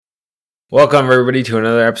Welcome, everybody, to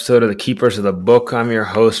another episode of the Keepers of the Book. I'm your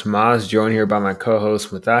host, Maz, joined here by my co-host,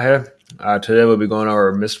 Mutahe. Today, we'll be going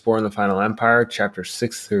over Mistborn, the Final Empire, chapters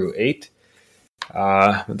 6 through 8.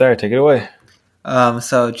 Mutahe, take it away.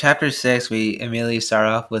 So chapter 6, we immediately start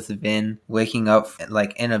off with Vin waking up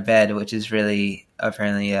like in a bed, which is really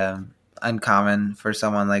apparently uncommon for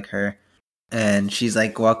someone like her. And she's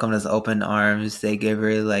like welcomed with open arms. They give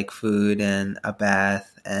her like food and a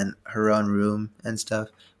bath and her own room and stuff,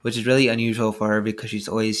 which is really unusual for her because she's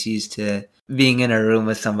always used to being in a room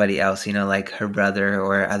with somebody else, like her brother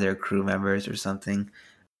or other crew members or something.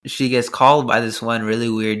 She gets called by this one really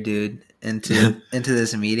weird dude into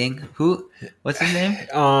this meeting. What's his name?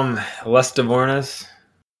 Lestibornis.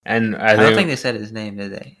 And I don't think they said his name,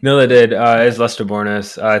 did they? No, they did. It's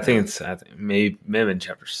Lestibornis. I think maybe in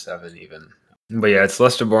chapter 7 even. But yeah, it's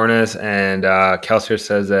Lestibornis, and Kelsier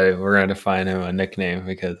says that we're going to find him a nickname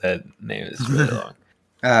because that name is really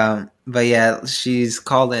long. But yeah, she's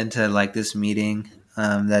called into like this meeting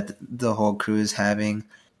that the whole crew is having,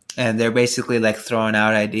 and they're basically like throwing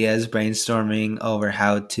out ideas, brainstorming over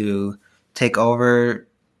how to take over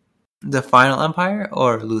the Final Empire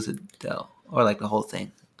or Luthadel, or like the whole thing.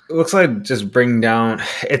 It looks like just bring down.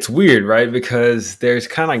 It's weird, right? Because there's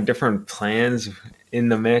kind of like different plans in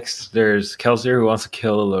the mix. There's Kelsier who wants to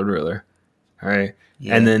kill the Lord Ruler, right?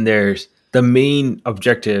 Yeah. And then there's the main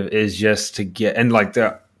objective is just to get, and like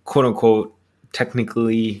the quote unquote,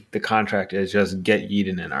 technically the contract is just get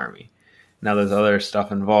Eden an army. Now there's other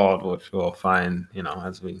stuff involved, which we'll find,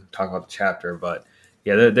 as we talk about the chapter. But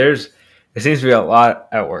yeah, there seems to be a lot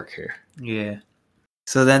at work here. Yeah.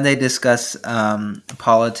 So then they discuss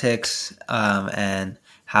politics and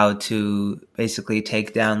how to basically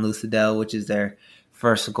take down Luthadel, which is their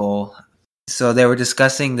first goal. So they were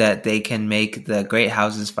discussing that they can make the great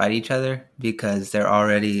houses fight each other because they're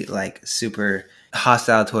already like super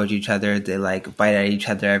hostile towards each other. They like bite at each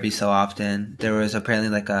other every so often. There was apparently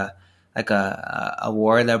like a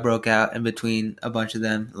war that broke out in between a bunch of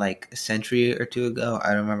them like a century or two ago. I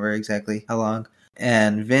don't remember exactly how long.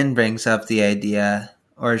 And Vin brings up the idea,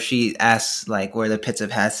 or she asks like where the pits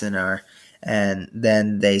of Hassan are, and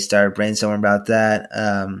then they start brainstorming about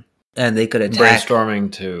that. And they could attack.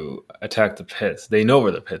 Brainstorming to attack the pits. They know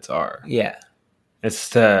where the pits are. Yeah. It's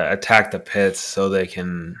to attack the pits so they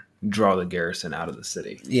can draw the garrison out of the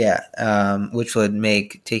city. Yeah, which would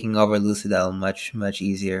make taking over Luthadel much, much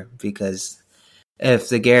easier because if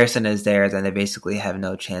the garrison is there, then they basically have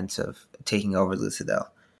no chance of taking over Luthadel.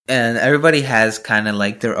 And everybody has kind of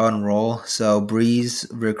like their own role. So Breeze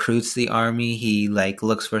recruits the army. He like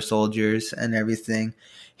looks for soldiers and everything.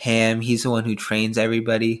 Ham, he's the one who trains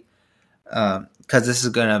everybody. Because this is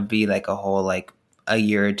gonna be like a whole like a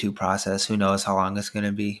year or two process. Who knows how long it's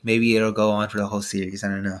gonna be? Maybe it'll go on for the whole series. I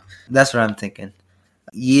don't know. That's what I'm thinking.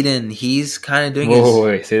 Eden, he's kind of doing.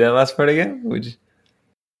 Wait, say that last part again.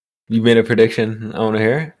 You made a prediction? I want to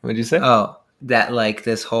hear. What'd you say? Oh, that like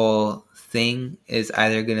this whole thing is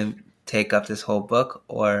either gonna take up this whole book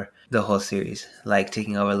or the whole series, like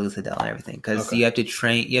taking over Luthadel and everything. Because you have to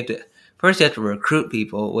train. You have to recruit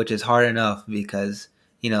people, which is hard enough because.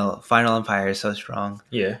 Final Empire is so strong.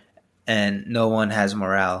 Yeah. And no one has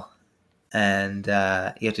morale. And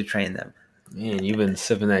you have to train them. Man, you've been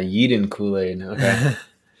sipping that Eden Kool-Aid. Okay.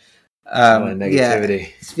 Negativity. Yeah.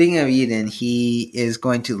 Speaking of Eden, he is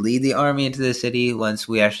going to lead the army into the city once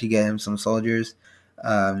we actually get him some soldiers.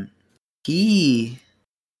 He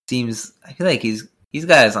seems... I feel like he's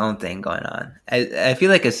got his own thing going on. I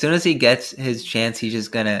feel like as soon as he gets his chance, he's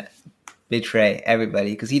just going to betray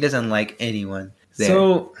everybody because he doesn't like anyone. There.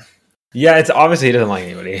 So, yeah, it's obviously he doesn't like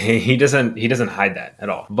anybody. He doesn't hide that at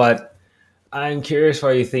all. But I'm curious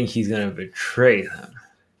why you think he's going to betray them.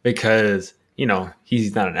 Because,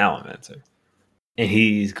 he's not an Elementor. And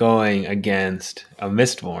he's going against a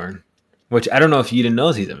Mistborn, which I don't know if Eden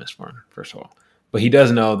knows he's a Mistborn, first of all. But he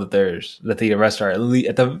does know that the rest are at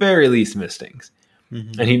the very least Mistings.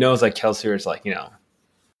 Mm-hmm. And he knows like Kelsier is like,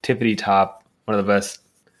 tippity top, one of the best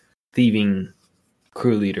thieving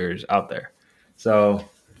crew leaders out there. So,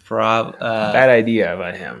 bad idea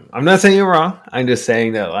by him. I'm not saying you're wrong. I'm just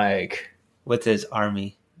saying that, like... With his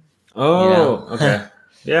army. Oh, okay.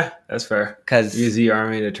 Yeah, that's fair. Because... Use the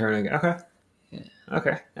army to turn again. Okay. Yeah.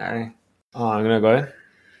 Okay. All right. Oh, I'm going to go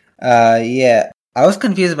ahead. Yeah. I was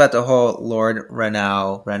confused about the whole Lord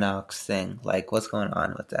Renox thing. Like, what's going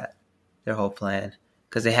on with that? Their whole plan.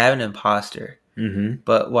 Because they have an imposter. Mm-hmm.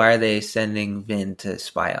 But why are they sending Vin to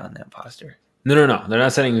spy on the imposter? No. They're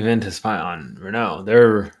not sending Vin to spy on Renault.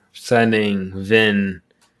 They're sending Vin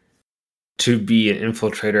to be an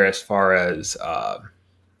infiltrator as far as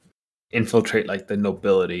infiltrate like the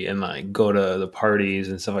nobility and like go to the parties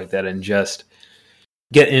and stuff like that and just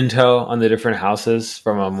get intel on the different houses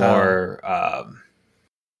from a more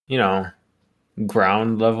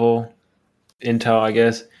ground level intel, I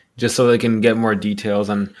guess, just so they can get more details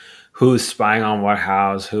on who's spying on what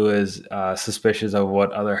house, who is suspicious of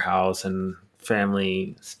what other house, and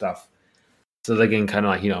family stuff, so they can kind of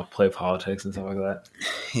like play politics and stuff like that.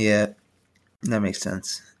 Yeah, that makes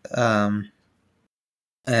sense.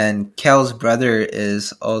 And Kel's brother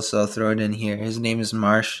is also thrown in here. His name is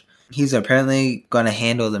Marsh. He's apparently going to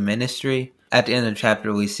handle the ministry. At the end of the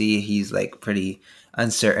chapter, we see he's like pretty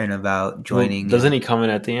uncertain about joining. Well, doesn't he come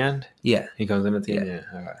in at the end? Yeah, he comes in at the end.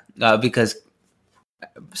 Yeah, okay. Because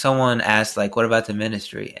someone asked like, "What about the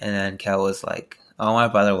ministry?" And then Kel was like, "Oh, my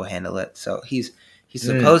brother will handle it." So he's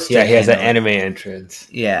supposed to. Yeah, he has an anime entrance.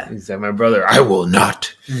 Yeah, he's like, "My brother, I will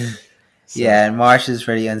not." So. Yeah, and Marsh is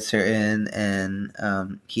pretty uncertain,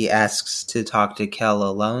 and he asks to talk to Kel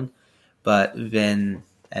alone, but Vin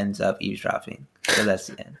ends up eavesdropping. So that's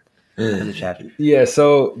the end of the chapter. Yeah,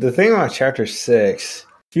 so the thing about chapter 6,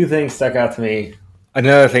 a few things stuck out to me.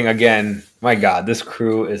 Another thing, again, my God, this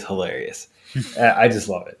crew is hilarious. I just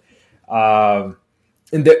love it.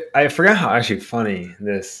 And I forgot how actually funny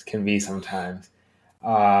this can be sometimes.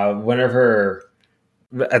 Whenever...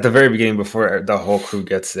 At the very beginning, before the whole crew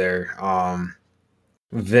gets there,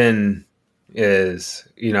 Vin is,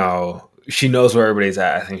 she knows where everybody's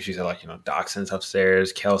at. I think she said, like, Dachshund's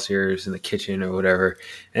upstairs, Kelsier's in the kitchen or whatever.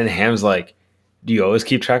 And Ham's like, do you always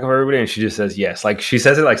keep track of everybody? And she just says yes. Like, she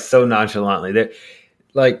says it, like, so nonchalantly.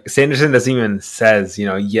 Like, Sanderson doesn't even says,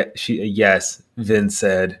 yes, Vin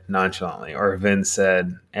said nonchalantly. Or Vin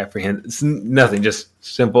said apprehend. It's nothing, just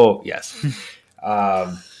simple yes.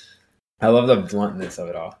 I love the bluntness of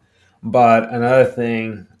it all. But another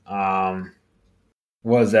thing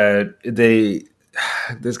was that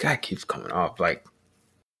this guy keeps coming up. Like,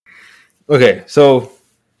 okay, so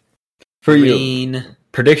for you,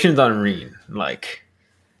 predictions on Reen. Like,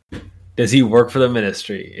 does he work for the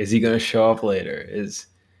ministry? Is he going to show up later?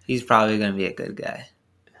 He's probably going to be a good guy.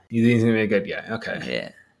 You think he's going to be a good guy?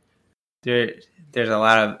 Okay. Yeah. There's a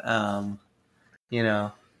lot of,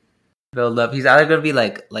 build up. He's either going to be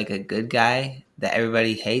like a good guy that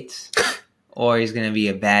everybody hates, or he's going to be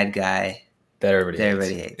a bad guy that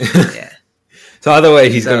everybody hates. Yeah. So either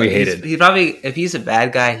way, he's going to be hated. He's probably, if he's a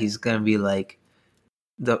bad guy, he's going to be like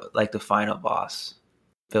the final boss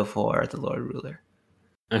before the Lord Ruler.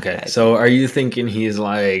 Okay. So are you thinking he's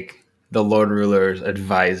like the Lord Ruler's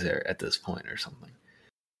advisor at this point or something?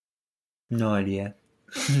 No idea.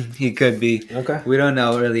 He could be. Okay. We don't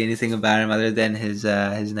know really anything about him other than his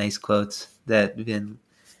nice quotes that Vin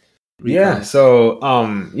recalls. Yeah, so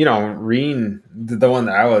Reen, the one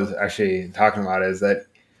that I was actually talking about is that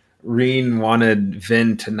Reen wanted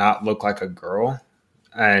Vin to not look like a girl,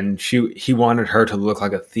 and he wanted her to look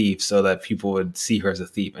like a thief so that people would see her as a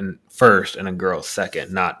thief and first and a girl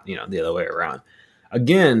second, not the other way around.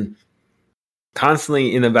 Again,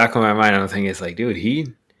 constantly in the back of my mind, I'm thinking it's like, dude,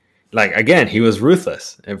 he was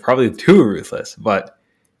ruthless and probably too ruthless, but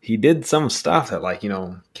he did some stuff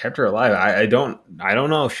that kept her alive. I don't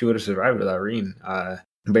know if she would have survived without Reen,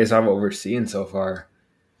 based on what we're seeing so far.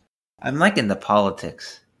 I'm liking the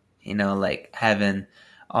politics, like having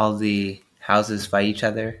all the houses fight each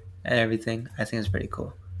other and everything. I think it's pretty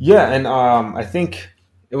cool. Yeah, and I think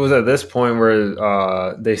it was at this point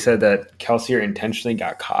where they said that Kelsier intentionally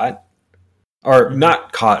got caught. Or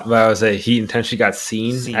not caught, but I would say he intentionally got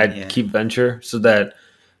seen at Keep Venture so that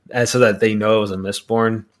they know it was a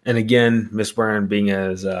Mistborn. And again, Mistborn being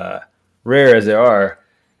as rare as they are,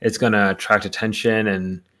 it's going to attract attention.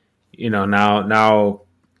 And, now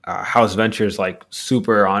House Venture's like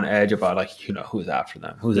super on edge about who's after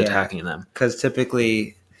them, who's attacking them. Because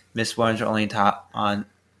typically Mistborns are only taught on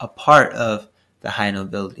a part of the high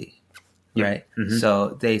nobility, right? Mm-hmm. So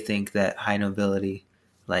they think that high nobility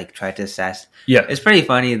tried to assassinate. Yeah, it's pretty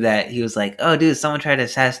funny that he was like, "Oh, dude, someone tried to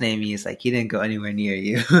assassinate me." It's like he didn't go anywhere near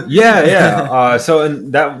you. Yeah. So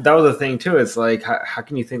and that was the thing too. It's like, how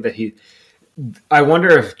can you think that he? I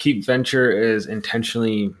wonder if Keep Venture is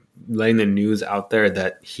intentionally letting the news out there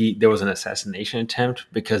that there was an assassination attempt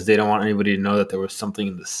because they don't want anybody to know that there was something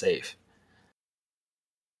in the safe.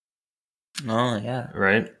 Oh yeah.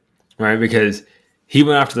 Right. Because he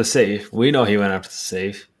went after the safe. We know he went after the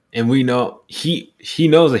safe. And we know he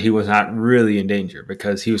knows that he was not really in danger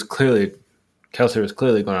because Kelsier was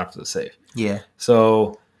clearly going after the safe. Yeah.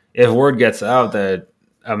 So if word gets out that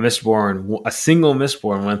a single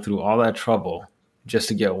Mistborn went through all that trouble just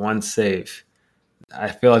to get one safe, I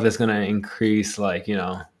feel like that's going to increase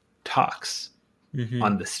talks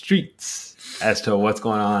on the streets as to what's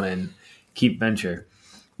going on. And keep venture.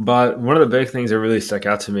 But one of the big things that really stuck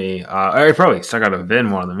out to me, or it probably stuck out to Vin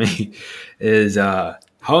more than me, is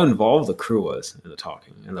how involved the crew was in the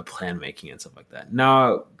talking and the plan making and stuff like that.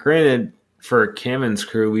 Now, granted, for Kammen's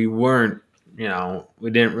crew, we weren't, we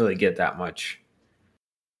didn't really get that much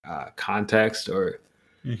context or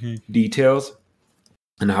details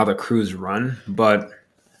on how the crews run. But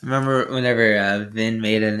remember whenever Vin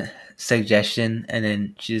made a suggestion and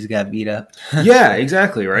then she just got beat up? Yeah,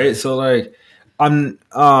 exactly, right? So, like, I'm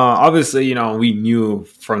obviously, we knew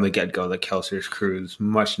from the get-go that Kelsier's crew is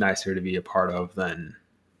much nicer to be a part of than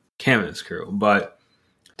Kammen's crew. But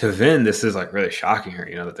to Vin, this is like really shocking her,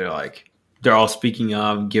 that they're all speaking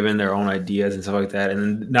up, giving their own ideas and stuff like that.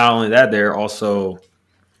 And not only that, they're also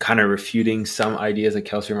kind of refuting some ideas that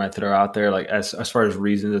Kelsier might throw out there, like as far as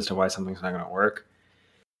reasons as to why something's not going to work.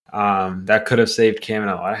 That could have saved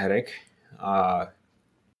Kammen a lot of headache.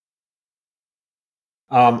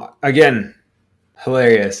 Again,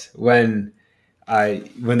 hilarious when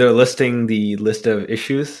they're listing the list of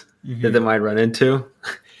issues that they might run into.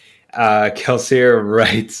 Kelsier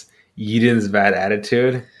writes Yiden's bad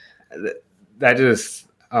attitude. That just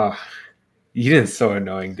Yiden's so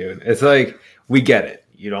annoying, dude. It's like, we get it.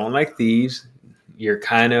 You don't like thieves. You're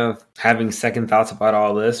kind of having second thoughts about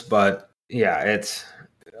all this, but yeah, it's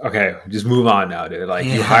okay. Just move on now, dude. Like,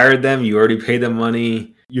 you hired them, you already paid them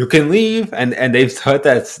money. You can leave, and they've said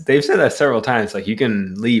that several times. Like, you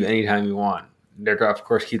can leave anytime you want. They're gonna, of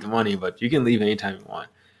course, keep the money, but you can leave anytime you want.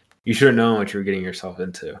 You should have known what you were getting yourself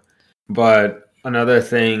into. But another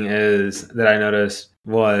thing is that I noticed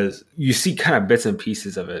was you see kind of bits and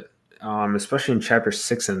pieces of it, especially in chapter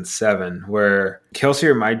 6 and 7, where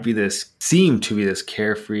Kelsier might seem to be this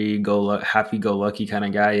carefree, happy-go-lucky kind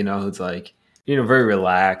of guy, who's like, very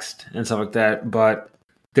relaxed and stuff like that. But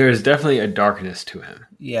there's definitely a darkness to him.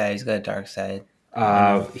 Yeah, he's got a dark side.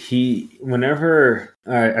 Whenever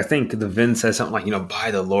I think the Vin says something like,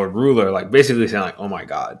 by the Lord Ruler, like basically saying like, oh my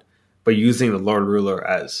God, but using the Lord Ruler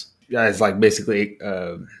as like basically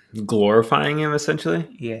glorifying him essentially.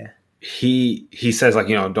 Yeah. He says like,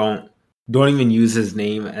 don't even use his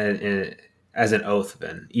name as an oath,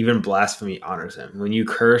 Vin. Even blasphemy honors him. When you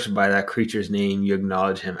curse by that creature's name, you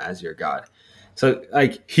acknowledge him as your God. So,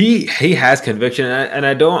 like, he has conviction, and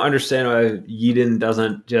I don't understand why Yiden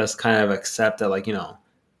doesn't just kind of accept that, like,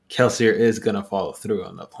 Kelsier is going to follow through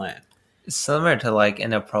on the plan. Similar to, like,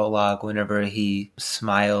 in a prologue, whenever he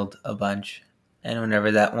smiled a bunch, and whenever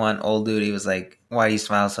that one old dude, he was like, why do you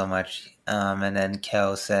smile so much? And then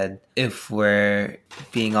Kel said, if we're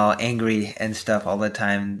being all angry and stuff all the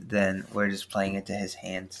time, then we're just playing into his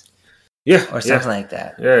hands. Yeah. Or something like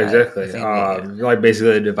that. Yeah, exactly. Like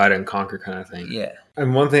basically a divide and conquer kind of thing. Yeah.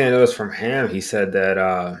 And one thing I noticed from Ham, he said that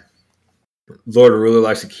Lord Ruler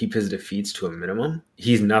likes to keep his defeats to a minimum.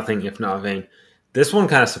 He's nothing if not vain. This one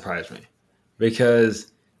kind of surprised me.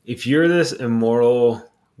 Because if you're this immortal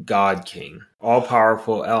God King,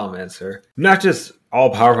 all-powerful Elementor, not just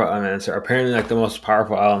all-powerful Elementor, apparently like the most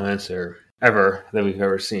powerful Elementor ever that we've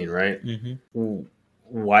ever seen, right? Mm-hmm.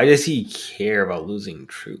 Why does he care about losing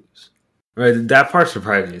troops? Right, that part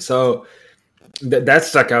surprised me. So that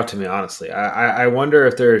stuck out to me, honestly. I wonder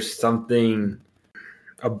if there's something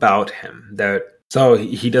about him that... So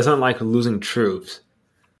he doesn't like losing troops,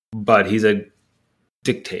 but he's a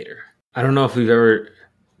dictator. I don't know if we've ever...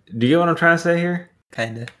 Do you get what I'm trying to say here?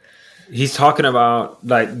 Kind of. He's talking about,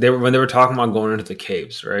 like, when they were talking about going into the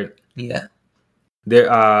caves, right? Yeah.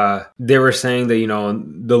 They were saying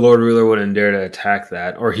that, the Lord Ruler wouldn't dare to attack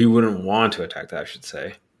that, or he wouldn't want to attack that, I should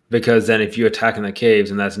say. Because then if you attack in the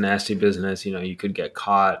caves, and that's nasty business, you could get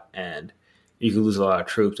caught and you could lose a lot of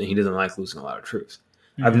troops, and he doesn't like losing a lot of troops.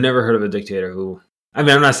 Mm-hmm. I've never heard of a dictator who... I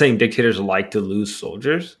mean, I'm not saying dictators like to lose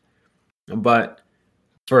soldiers, but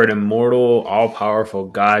for an immortal, all-powerful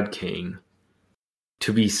God King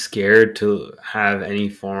to be scared to have any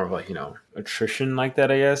form of, like, attrition like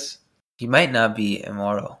that, I guess. He might not be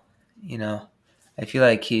immortal, I feel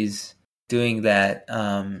like he's doing that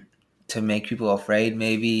to make people afraid.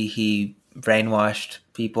 Maybe he brainwashed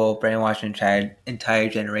an entire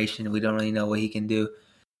generation. We don't really know what he can do.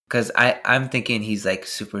 Because I'm thinking he's like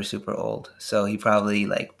super, super old. So he probably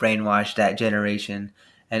like brainwashed that generation,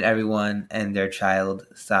 and everyone and their child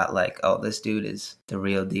thought like, oh, this dude is the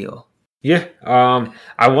real deal. Yeah.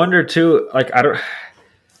 I wonder too, like,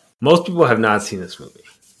 most people have not seen this movie.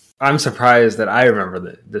 I'm surprised that I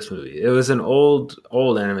remember this movie. It was an old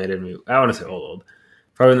animated movie. I want to say old.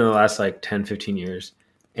 Probably in the last like 10, 15 years.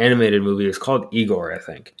 Animated movie. It's called Igor, I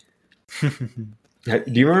think. Do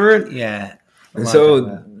you remember it? Yeah. And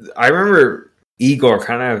so I remember Igor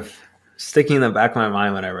kind of sticking in the back of my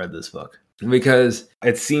mind when I read this book. because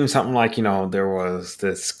it seems something like, there was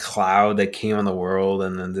this cloud that came on the world,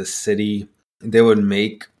 and then this city, they would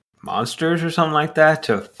make monsters or something like that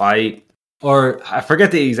to fight. Or I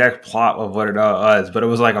forget the exact plot of what it was, but it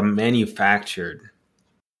was like a manufactured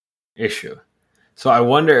issue. So I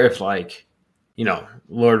wonder if, like,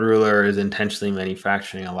 Lord Ruler is intentionally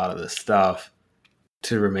manufacturing a lot of this stuff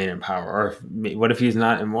to remain in power. Or what if he's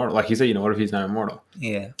not immortal? Like you said, what if he's not immortal?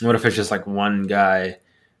 Yeah. What if it's just like one guy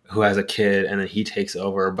who has a kid and then he takes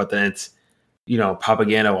over, but then it's,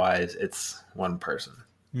 propaganda wise, it's one person.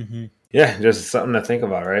 Mm-hmm. Yeah, just something to think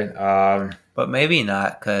about, right? But maybe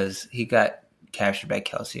not, because he got captured by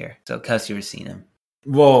Kelsier. So Kelsier's seen him.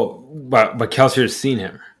 Well, but Kelsier's seen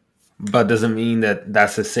him. But doesn't mean that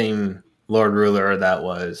that's the same Lord Ruler that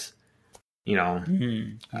was,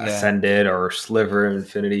 Ascended or Sliver of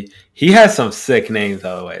Infinity. He has some sick names,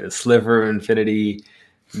 by the way. The Sliver of Infinity,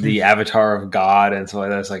 the Avatar of God, and so like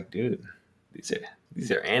that. It's like, dude,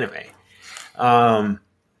 these are anime.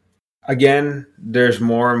 Again, there's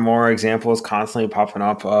more and more examples constantly popping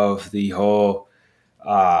up of the whole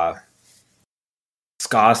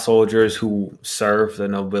ska soldiers who serve the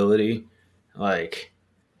nobility. Like,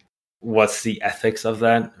 what's the ethics of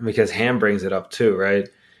that? Because Ham brings it up too, right?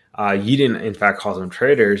 Eden, in fact, calls them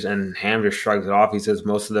traitors, and Ham just shrugs it off. He says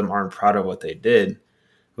most of them aren't proud of what they did,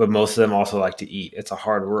 but most of them also like to eat. It's a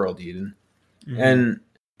hard world, Eden. Mm-hmm. And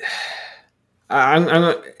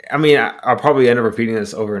I'll probably end up repeating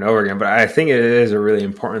this over and over again, but I think it is a really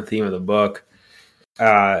important theme of the book,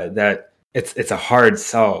 that it's a hard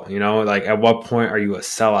sell, like at what point are you a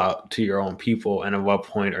sellout to your own people, and at what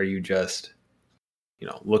point are you just,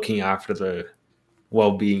 looking after the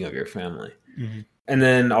well-being of your family. Mm-hmm. And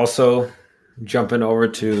then also jumping over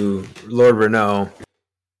to Lord Renault,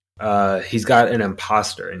 he's got an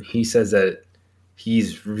imposter, and he says that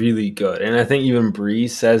he's really good. And I think even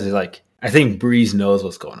Breeze says, like, I think Breeze knows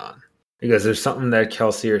what's going on, because there's something that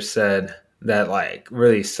Kelsier said that like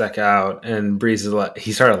really stuck out, and Breeze is like,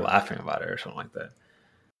 he started laughing about it or something like that.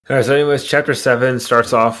 All right, so anyways, chapter 7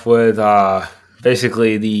 starts off with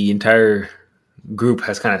basically the entire group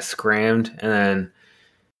has kind of scrammed, and then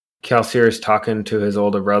Kelsier is talking to his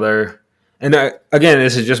older brother. And again,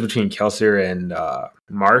 this is just between Kelsier and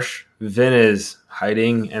Marsh. Vin is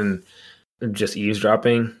hiding and just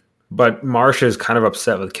eavesdropping. But Marsh is kind of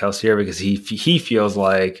upset with Kelsier because he feels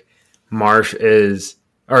like Marsh feels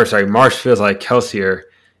like Kelsier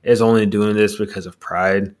is only doing this because of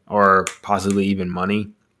pride or possibly even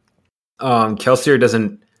money. Kelsier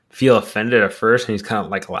doesn't feel offended at first, and he's kind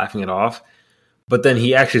of like laughing it off. But then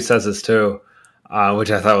he actually says this too,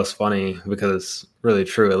 which I thought was funny because it's really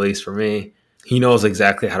true, at least for me. He knows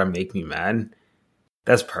exactly how to make me mad.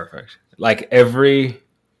 That's perfect. That's like every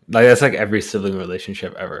sibling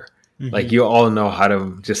relationship ever. Mm-hmm. Like, you all know how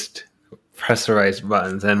to just press the right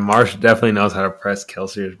buttons, and Marsh definitely knows how to press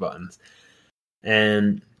Kelsier's buttons.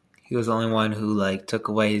 And he was the only one who like took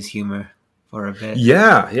away his humor for a bit.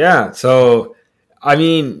 Yeah. So, I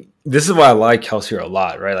mean, this is why I like Kelsier a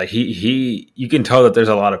lot, right? Like you can tell that there's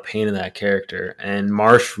a lot of pain in that character, and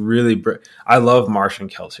Marsh really. I love Marsh and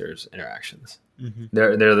Kelsier's interactions. Mm-hmm.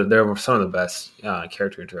 They're some of the best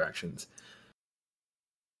character interactions.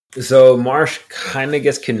 So Marsh kind of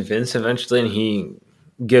gets convinced eventually, and he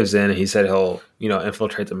gives in. He said he'll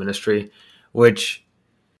infiltrate the ministry, which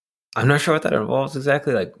I'm not sure what that involves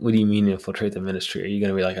exactly. Like, what do you mean infiltrate the ministry? Are you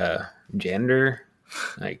going to be like a janitor?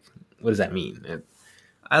 Like, what does that mean?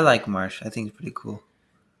 I like Marsh. I think it's pretty cool.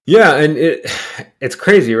 Yeah, and it's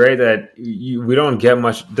crazy, right? That we don't get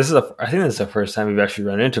much. I think this is the first time we've actually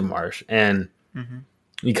run into Marsh, and mm-hmm.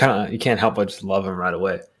 you can't help but just love him right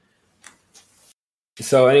away.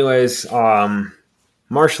 So, anyways,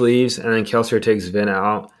 Marsh leaves, and then Kelsier takes Vin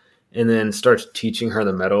out, and then starts teaching her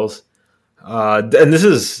the metals. And this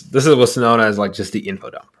is what's known as like just the info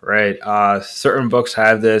dump, right? Certain books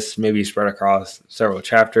have this, maybe spread across several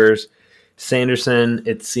chapters. Sanderson,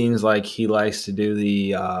 it seems like he likes to do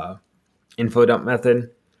the info dump method.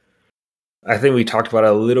 I think we talked about it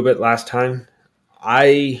a little bit last time.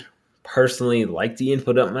 I personally like the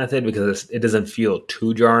info dump method because it doesn't feel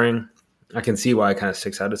too jarring. I can see why it kind of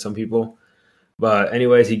sticks out to some people. But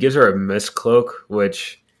anyways, he gives her a mist cloak,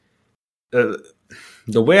 which the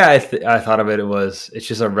way I thought of it was it's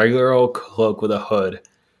just a regular old cloak with a hood,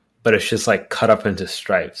 but it's just like cut up into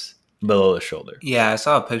stripes below the shoulder. Yeah, I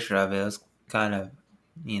saw a picture of it. It was kind of,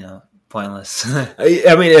 pointless.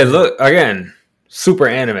 I mean, it looked, again, super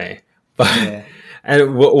anime, but yeah.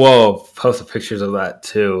 And we'll post the pictures of that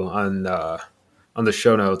too on the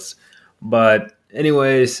show notes. But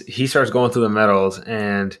anyways, he starts going through the metals,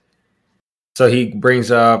 and so he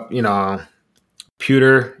brings up,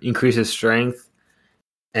 pewter increases strength,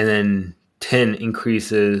 and then tin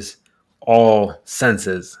increases all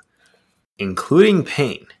senses, including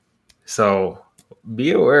pain. So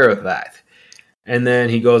be aware of that. And then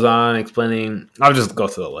he goes on explaining, I'll just go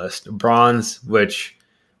through the list. Bronze, which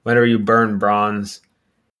whenever you burn bronze,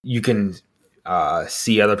 you can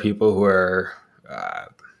see other people who are, I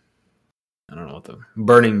don't know what the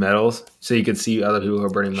burning metals. So you can see other people who are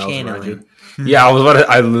burning metals around you. Yeah,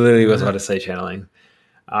 I literally was about to say channeling.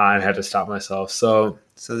 And had to stop myself. So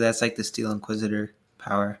that's like the Steel Inquisitor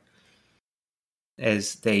power.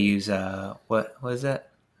 As they use what is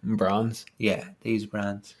that? Bronze. Yeah, they use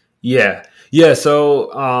bronze. Yeah.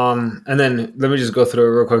 So and then let me just go through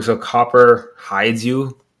it real quick. So copper hides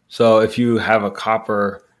you. So if you have a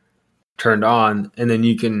copper turned on, and then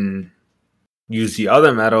you can use the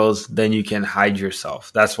other metals, then you can hide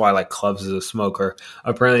yourself. That's why like Clubs is a smoker.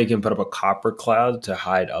 Apparently, you can put up a copper cloud to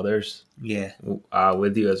hide others. Yeah.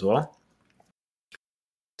 With you as well.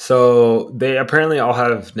 So they apparently all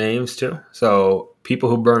have names too. So people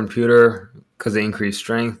who burn pewter because they increase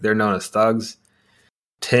strength, they're known as thugs.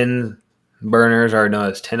 Tin burners are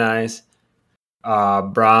known as tin eyes.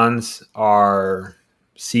 Bronze are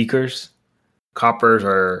seekers. Coppers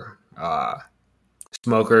are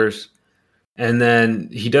smokers. And then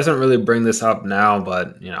he doesn't really bring this up now,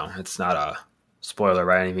 but it's not a spoiler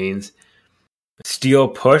by any means. Steel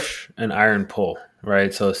push and iron pull,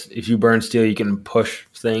 right? So if you burn steel, you can push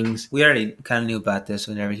things. We already kind of knew about this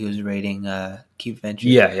whenever he was raiding Keep Venture.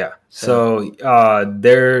 Yeah. So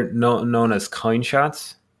they're known as coin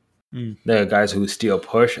shots. The guys who steel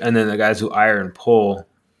push, and then the guys who iron pull.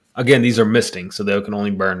 Again, these are misting, so they can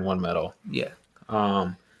only burn one metal. Yeah.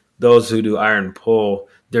 Those who do iron pull,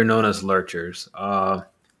 they're known as lurchers.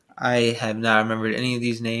 I have not remembered any of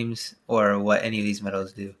these names or what any of these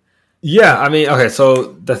metals do. Yeah, I mean, okay.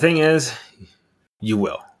 So the thing is, you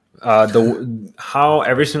will. How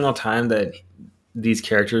every single time that these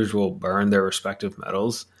characters will burn their respective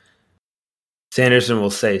metals, Sanderson will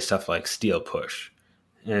say stuff like steel push,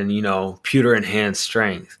 and pewter enhanced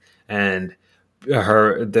strength, and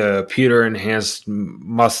the pewter enhanced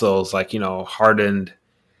muscles hardened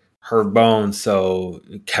her bones, so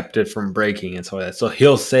it kept it from breaking and so like that. So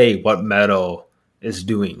he'll say what metal is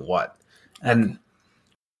doing what, and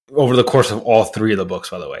over the course of all three of the books,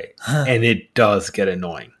 by the way, and it does get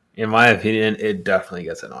annoying. In my opinion, it definitely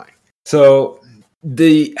gets annoying. So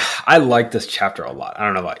I like this chapter a lot. I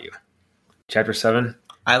don't know about you. Chapter 7?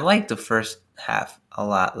 I like the first half a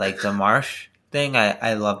lot. Like the marsh thing,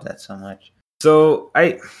 I love that so much. So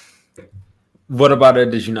what about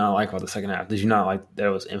it did you not like about the second half? Did you not like that it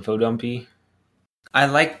was info dumpy?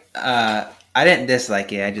 I didn't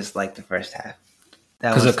dislike it. I just liked the first half.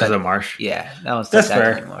 Because of Marsh? Yeah, that's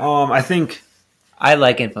fair. I think I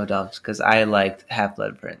like info dumps because I liked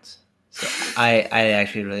Half-Blood Prince. So I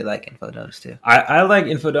actually really like info dumps too. I like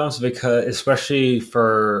info dumps because, especially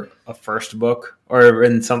for a first book or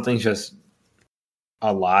in something just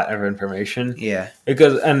a lot of information. Yeah.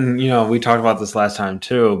 Because, and we talked about this last time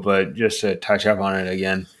too, but just to touch up on it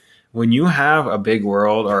again, when you have a big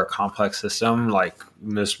world or a complex system like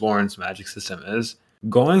Mistborn's magic system is,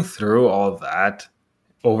 going through all of that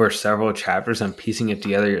over several chapters and piecing it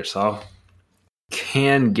together yourself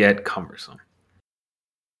can get cumbersome.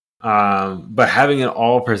 But having it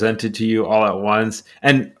all presented to you all at once,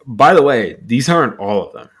 and by the way, these aren't all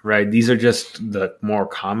of them, right? These are just the more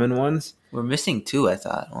common ones. We're missing 2, I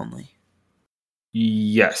thought, only.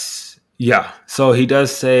 Yes. Yeah. So he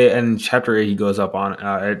does say in chapter 8, he goes up on,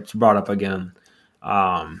 it's brought up again.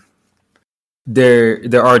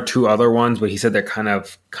 There are 2 other ones, but he said they're kind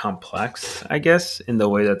of complex, I guess, in the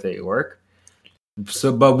way that they work.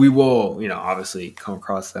 So, but we will, obviously come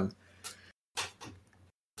across them.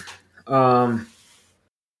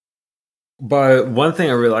 But one thing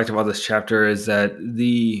I really liked about this chapter is that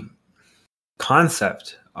the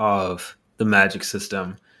concept of the magic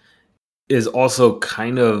system is also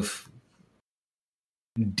kind of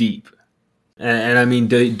deep. And I mean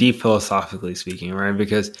deep philosophically speaking, right?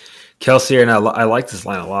 Because Kelsier, and I like this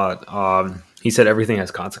line a lot. He said everything has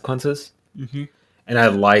consequences. Mm-hmm. And I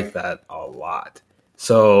like that a lot.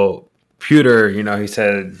 So pewter, he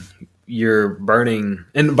said you're burning.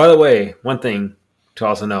 And by the way, one thing to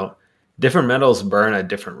also note, different metals burn at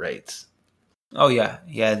different rates. Oh, yeah.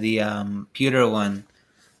 Yeah, the pewter one,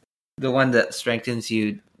 the one that strengthens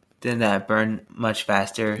you, didn't that burn much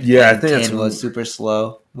faster? Yeah, I think tin was super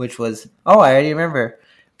slow, which was... Oh, I already remember.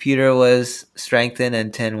 Pewter was strengthened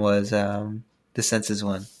and tin was the senses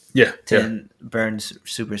one. Yeah. Tin burns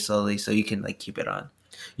super slowly, so you can keep it on.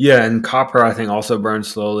 Yeah, and copper I think also burns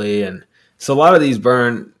slowly, and So a lot of these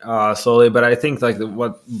burn slowly, but I think like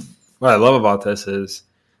what I love about this is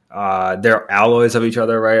they're alloys of each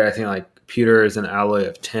other, right? I think like pewter is an alloy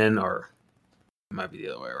of tin, or it might be the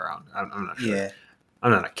other way around. I'm not sure. Yeah. I'm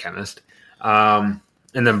not a chemist. And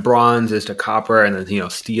then bronze is to copper, and then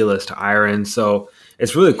steel is to iron. So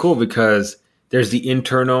it's really cool because there's the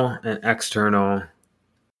internal and external,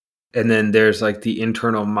 and then there's like the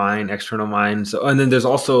internal mind, external mind. So and then there's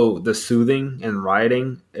also the soothing and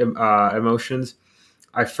rioting emotions.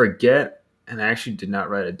 I forget, and I actually did not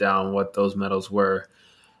write it down what those metals were.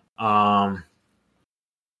 But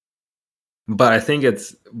I think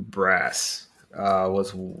it's brass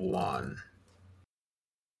was one.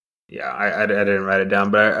 Yeah, I didn't write it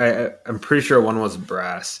down, but I'm pretty sure one was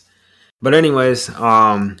brass. But anyways,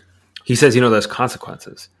 he says, there's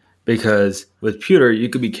consequences. Because with pewter, you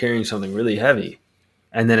could be carrying something really heavy.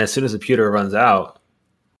 And then as soon as the pewter runs out,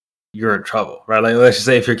 you're in trouble, right? Like, let's just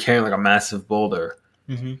say if you're carrying like a massive boulder,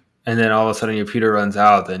 and then all of a sudden your pewter runs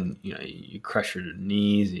out, then, you crush your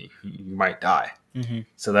knees, you might die.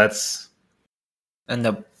 So that's... And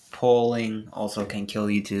the pulling also can kill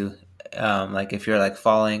you too. Like if you're like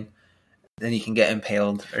falling, then you can get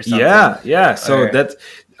impaled or something. Yeah. So that's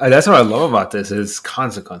what I love about this is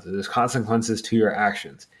consequences. There's consequences to your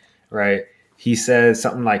actions, right? He says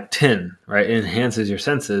something like tin, right? It enhances your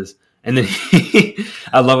senses. And then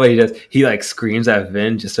I love what he does. He like screams at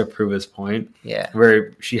Vin just to prove his point. Yeah.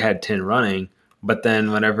 Where she had tin running, but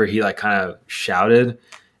then whenever he like kind of shouted,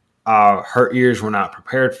 her ears were not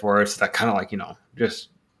prepared for it. So that kind of like, just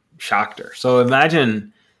shocked her. So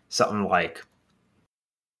imagine something like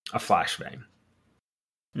a flashbang,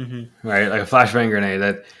 right? Like a flashbang grenade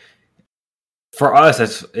that for us,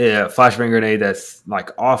 that's a flashbang grenade that's like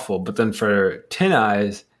awful. But then for Tin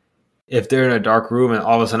Eyes, if they're in a dark room and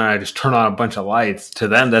all of a sudden I just turn on a bunch of lights, to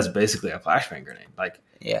them, that's basically a flashbang grenade. Like,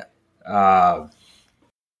 yeah.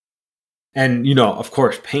 And, of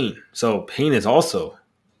course, pain. So pain is also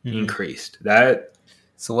increased.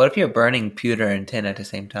 So what if you're burning pewter and tin at the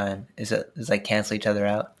same time? Does like cancel each other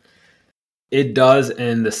out? It does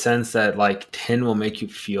in the sense that like tin will make you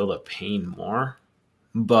feel the pain more,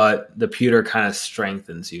 but the pewter kind of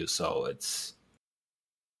strengthens you, so it's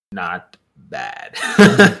not bad.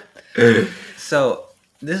 So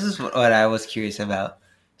this is what I was curious about.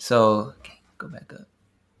 So go back up.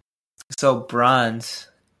 So bronze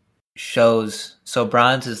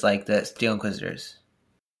is like the Steel Inquisitors.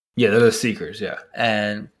 Yeah, they're the Seekers, yeah.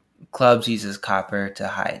 And clubs uses copper to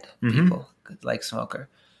hide people, like Smoker.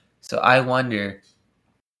 So I wonder,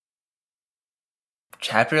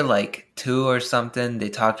 chapter like 2 or something, they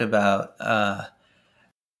talked about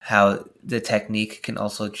how the technique can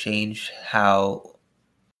also change how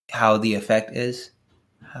the effect is,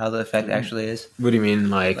 how the effect actually is. What do you mean,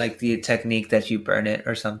 like the technique that you burn it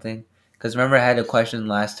or something? Because remember, I had a question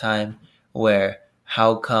last time where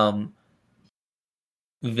how come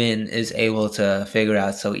Vin is able to figure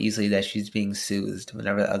out so easily that she's being soothed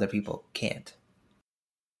whenever other people can't.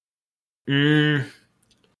 Okay,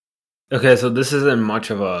 so this isn't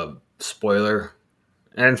much of a spoiler.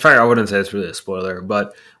 And in fact, I wouldn't say it's really a spoiler,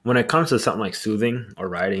 but when it comes to something like soothing or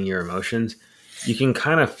riding your emotions, you can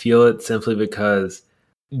kind of feel it simply because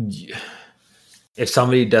if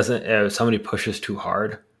somebody pushes too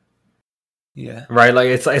hard, yeah, right? Like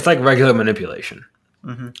it's like regular manipulation,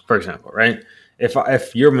 for example, right?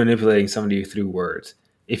 If you're manipulating somebody through words,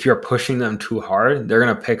 if you're pushing them too hard, they're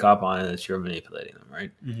gonna pick up on it that you're manipulating them,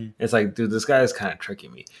 right? It's like, dude, this guy is kind of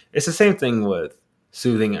tricking me. It's the same thing with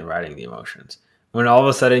soothing and riding the emotions. When all of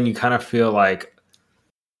a sudden you kind of feel like,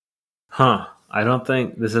 I don't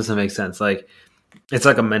think this doesn't make sense. Like, it's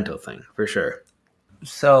like a mental thing for sure.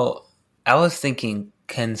 So I was thinking,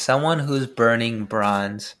 can someone who's burning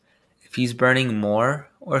bronze, if he's burning more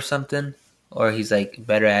or something, or he's like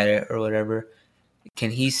better at it or whatever,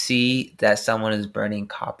 can he see that someone is burning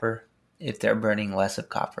copper if they're burning less of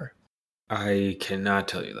copper? I cannot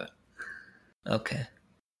tell you that. Okay.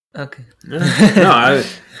 No,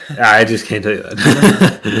 I just can't tell you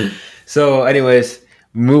that. So anyways,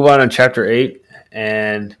 move on to chapter 8,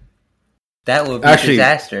 and that would be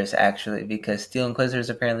disastrous actually, because Steel Inquisitors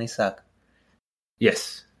apparently suck.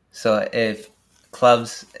 Yes. So if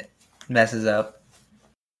Clubs messes up,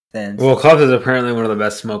 then... Well, Clubs is apparently one of the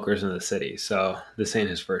best smokers in the city, so this ain't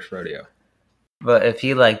his first rodeo. But if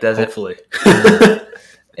he like doesn't... Hopefully.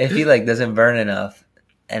 If he like doesn't burn enough,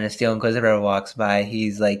 and a Steel Inquisitor walks by,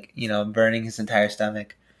 he's like, burning his entire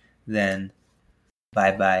stomach, then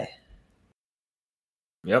bye-bye.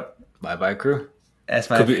 Yep. Bye-bye, crew. That's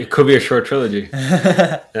my... It could be a short trilogy.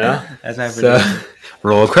 Yeah? That's my prediction. So,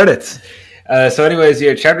 roll credits. So anyways,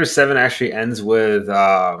 yeah, chapter 7 actually ends with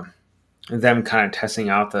them kind of testing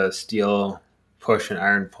out the steel push and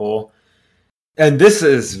iron pull. And this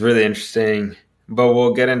is really interesting, but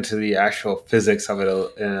we'll get into the actual physics of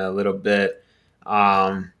it in a little bit.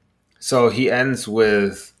 So he ends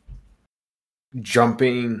with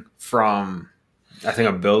jumping from, I think,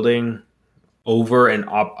 a building over and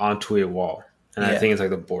up onto a wall. And I think it's like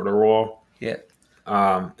the border wall. Yeah.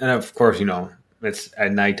 And of course, it's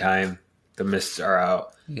at nighttime. The mists are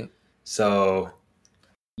out. Yep. So,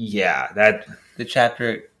 yeah, that... The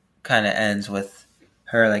chapter kind of ends with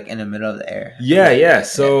her, like, in the middle of the air. Yeah.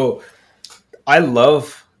 So, I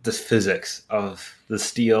love the physics of the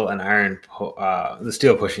steel and iron, the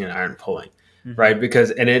steel pushing and iron pulling, right?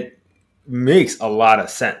 Because, and it makes a lot of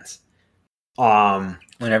sense.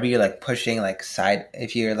 Whenever you're like pushing like side,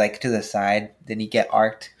 if you're like to the side, then you get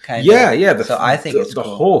arced kind of. Yeah. So I think it's the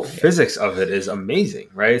cool. Whole physics of it is amazing,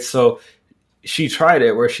 right? So she tried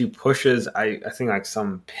it where she pushes, I think like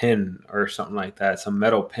some pin or something like that, some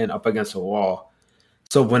metal pin up against a wall.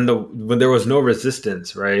 So when there was no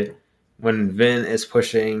resistance, right? When Vin is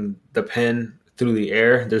pushing the pin through the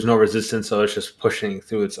air, there's no resistance, so it's just pushing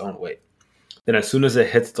through its own weight. Then as soon as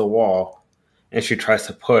it hits the wall and she tries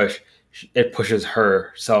to push, it pushes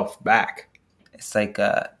herself back. It's like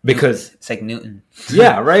because it's like Newton.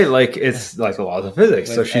 Yeah, right. Like it's like the laws of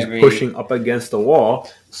physics. So she's pushing up against the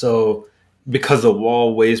wall. So because the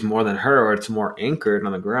wall weighs more than her, or it's more anchored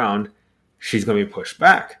on the ground, she's gonna be pushed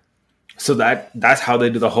back. So that's how they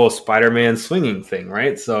do the whole Spider-Man swinging thing,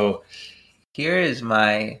 right? So here is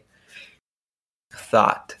my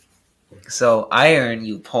thought. So iron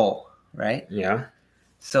you pull, right? Yeah.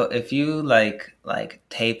 So if you like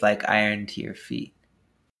tape like iron to your feet,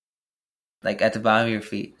 like at the bottom of your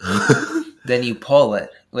feet, then you pull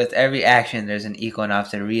it. With every action, there's an equal and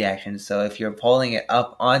opposite reaction. So if you're pulling it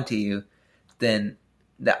up onto you, then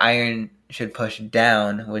the iron should push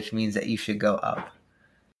down, which means that you should go up.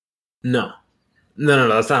 No,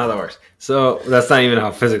 that's not how that works. So that's not even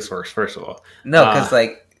how physics works, first of all. No, because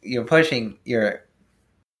like you're pushing,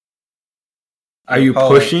 Are you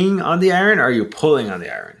pushing on the iron or are you pulling on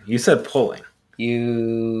the iron? You said pulling.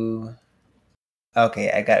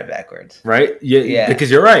 Okay, I got it backwards. Right? Yeah. Because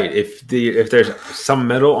you're right. If there's some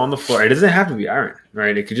metal on the floor, it doesn't have to be iron,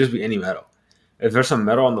 right? It could just be any metal. If there's some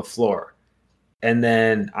metal on the floor, and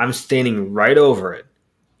then I'm standing right over it,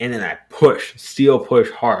 and then I steel push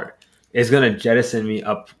hard, it's going to jettison me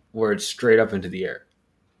upwards straight up into the air.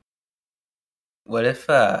 What if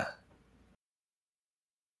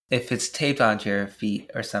it's taped onto your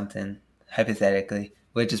feet or something, hypothetically,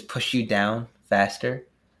 would it just push you down faster?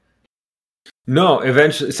 No,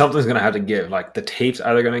 eventually something's going to have to give. Like the tape's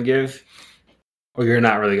either going to give or you're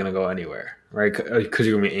not really going to go anywhere, right? Because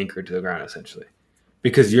you're going to be anchored to the ground, essentially.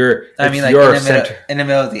 Because you're... like in the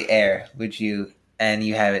middle of the air, and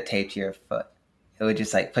you have it taped to your foot, it would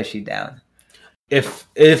just like push you down. If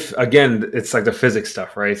again, it's like the physics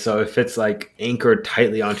stuff, right? So if it's like anchored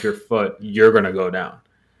tightly onto your foot, you're going to go down.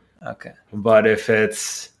 Okay. But if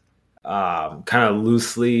it's kind of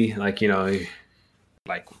loosely, like,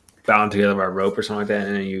 like bound together by a rope or something like that,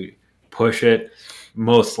 and then you push it,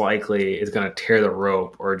 most likely it's going to tear the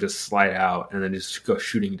rope or just slide out and then just go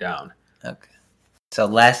shooting down. Okay. So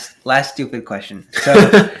last stupid question.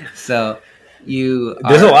 So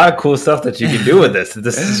there's a lot of cool stuff that you can do with this.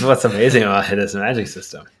 This is what's amazing about this magic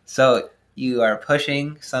system. So you are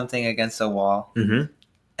pushing something against a wall, mm-hmm.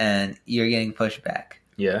 and you're getting pushed back.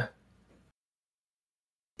 Yeah.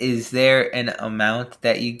 Is there an amount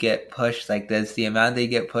that you get pushed? Like, does the amount that you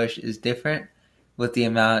get pushed is different with the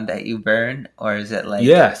amount that you burn, or is it like?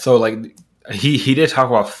 Yeah. So like he did talk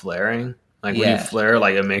about flaring. Like when you flare,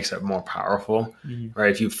 like it makes it more powerful, right?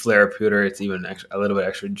 If you flare a pewter, it's even a little bit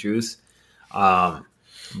extra juice.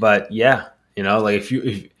 But yeah, like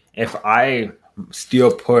if I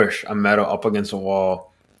steel push a metal up against a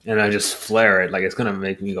wall and I just flare it, like it's gonna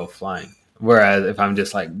make me go flying. Whereas if I'm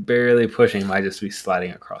just like barely pushing, it might just be sliding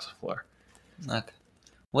across the floor. Okay.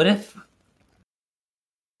 What if?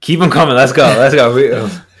 Keep them coming. Let's go.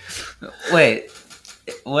 Wait.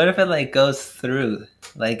 What if it like goes through?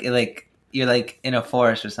 Like you're like in a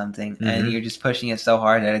forest or something, and you're just pushing it so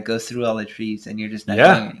hard that it goes through all the trees, and you're just not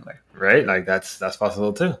going anywhere. Right. Like that's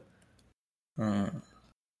possible too.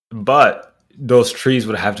 But those trees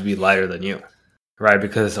would have to be lighter than you, right?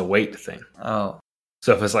 Because it's a weight thing. Oh.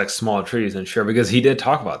 So if it's like small trees, then sure, because he did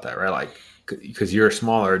talk about that, right? Like, because you're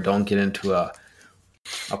smaller, don't get into a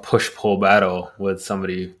push-pull battle with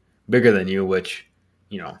somebody bigger than you, which,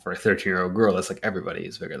 for a 13-year-old girl, that's like everybody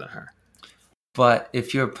is bigger than her. But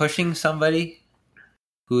if you're pushing somebody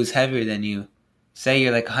who's heavier than you, say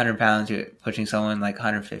you're like 100 pounds, you're pushing someone like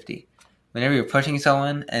 150, whenever you're pushing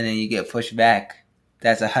someone and then you get pushed back,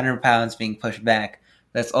 that's 100 pounds being pushed back.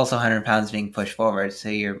 That's also 100 pounds being pushed forward. So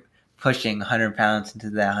you're pushing 100 pounds into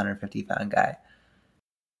that 150-pound guy.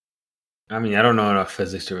 I mean, I don't know enough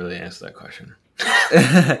physics to really answer that question.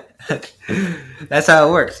 That's how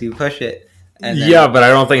it works. You push it. And then, yeah, but I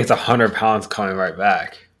don't think it's 100 pounds coming right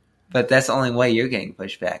back. But that's the only way you're getting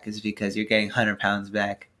pushed back is because you're getting 100 pounds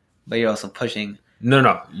back, but you're also pushing.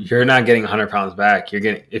 No, you're not getting 100 pounds back. You're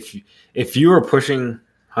getting if you were pushing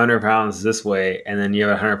 100 pounds this way and then you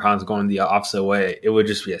have 100 pounds going the opposite way, it would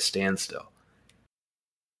just be a standstill.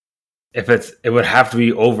 It would have to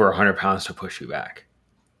be over 100 pounds to push you back.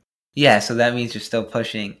 Yeah, so that means you're still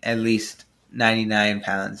pushing at least 99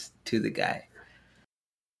 pounds to the guy.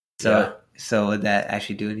 So would that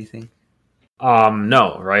actually do anything?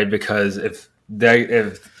 No, right? Because if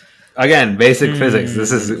again, basic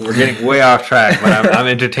physics. We're getting way off track, but I'm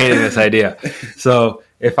entertaining this idea. So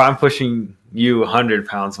if I'm pushing you 100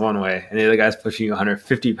 pounds one way and the other guy's pushing you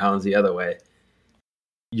 150 pounds the other way,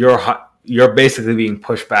 you're basically being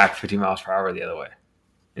pushed back 50 miles per hour the other way.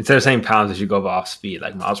 Instead of saying pounds, you go off speed,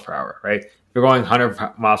 like miles per hour, right? If you're going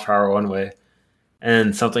 100 miles per hour one way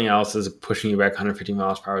and something else is pushing you back 150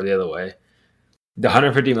 miles per hour the other way, the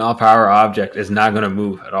 150 mile per hour object is not going to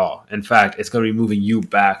move at all. In fact, it's going to be moving you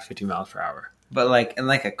back 50 miles per hour. But in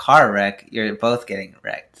a car wreck, you're both getting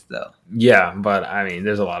wrecked, though. Yeah, but I mean,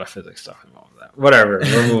 there's a lot of physics stuff involved with that. Whatever,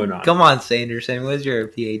 we're moving on. Come on, Sanderson. What's your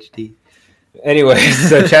PhD? Anyway,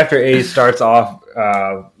 so Chapter 8 starts off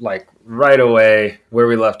right away where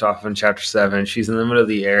we left off in Chapter 7. She's in the middle of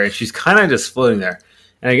the air, and she's kind of just floating there.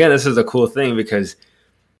 And again, this is a cool thing because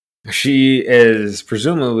she is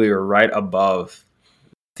presumably right above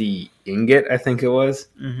the ingot, I think it was.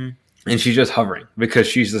 Mm-hmm. And she's just hovering because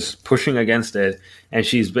she's just pushing against it. And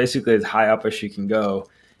she's basically as high up as she can go.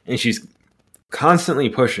 And she's constantly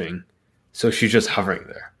pushing. So she's just hovering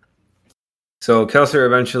there. So Kelsier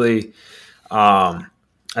eventually, I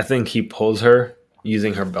think he pulls her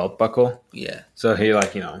using her belt buckle. Yeah. So he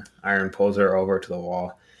iron pulls her over to the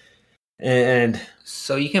wall. And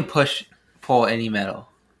so you can pull any metal.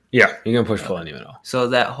 Yeah, you can pull any metal. So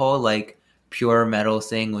that whole pure metal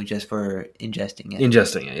thing was just for ingesting it.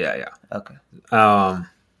 Ingesting it, yeah. Okay.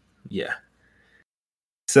 Yeah.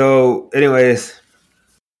 So, anyways,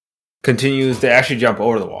 continues. They actually jump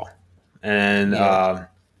over the wall, and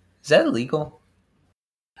is that illegal?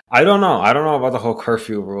 I don't know. I don't know about the whole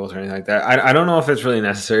curfew rules or anything like that. I don't know if it's really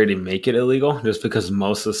necessary to make it illegal, just because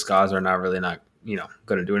most of the Skas are not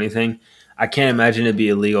going to do anything. I can't imagine it'd be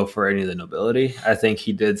illegal for any of the nobility. I think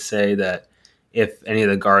he did say that if any of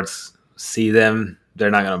the guards see them, they're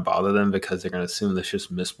not going to bother them because they're going to assume that's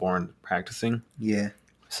just Mistborn practicing. Yeah.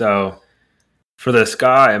 So for the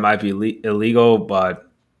Ska, it might be illegal, but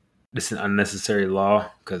it's an unnecessary law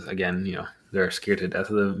because, again, they're scared to death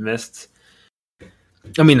of the mists.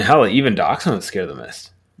 I mean, hell, even Dachshund was scared of the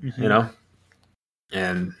mist,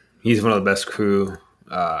 and he's one of the best crew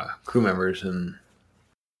members in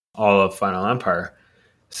all of Final Empire.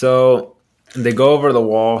 So they go over the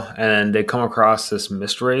wall and they come across this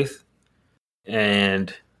mist wraith,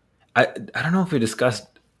 and I don't know if we discussed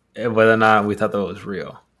whether or not we thought that was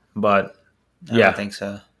real, but I don't think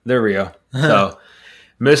so. They're real. So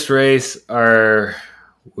mist wraiths are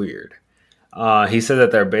weird. He said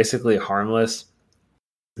that they're basically harmless.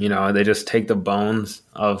 They just take the bones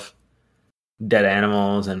of dead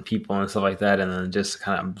animals and people and stuff like that, and then just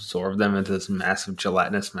kind of absorb them into this massive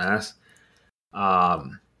gelatinous mass. Why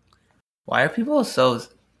are people so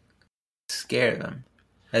scared of them?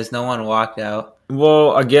 Has no one walked out?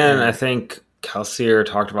 Well, again, I think Kelsier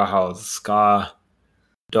talked about how Ska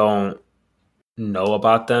don't know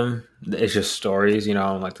about them. It's just stories,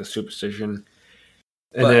 like the superstition.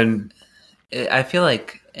 And then I feel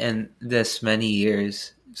like in this many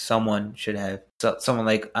years, someone should have, someone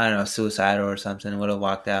suicidal or something would have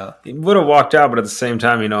walked out. It would have walked out, but at the same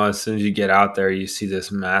time, as soon as you get out there, you see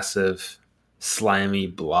this massive, slimy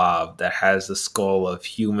blob that has the skull of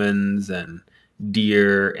humans and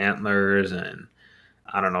deer antlers and,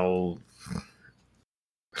 I don't know,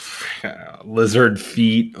 lizard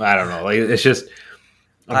feet. I don't know. It's just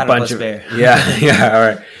a bunch of bear. Yeah,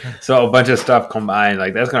 all right. So a bunch of stuff combined,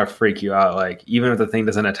 that's gonna freak you out. Even if the thing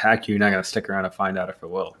doesn't attack you, you're not gonna stick around to find out if it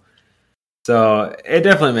will. So it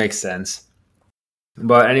definitely makes sense.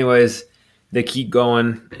 But anyways, they keep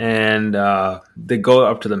going and they go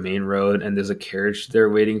up to the main road, and there's a carriage there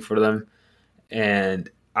waiting for them. And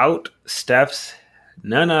out steps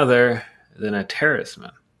none other than a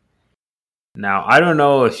terraceman. Now, I don't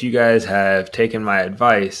know if you guys have taken my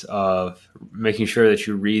advice of making sure that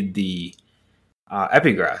you read the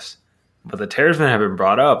epigraphs, but the terracemen have been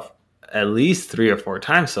brought up at least 3 or 4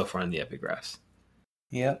 times so far in the epigraphs.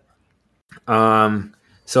 Yep.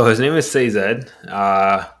 So his name is Sazed,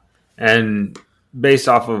 and based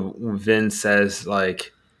off of Vin says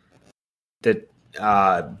like that,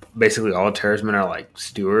 basically all terrorismen are like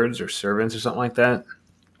stewards or servants or something like that.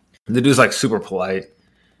 The dude's like super polite,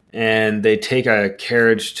 and they take a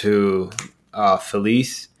carriage to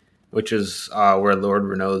Felice, which is where Lord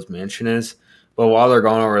Renault's mansion is. But while they're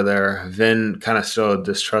going over there, Vin kind of still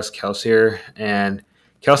distrusts Kelsier, and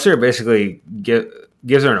Kelsier basically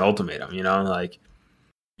gives her an ultimatum, like,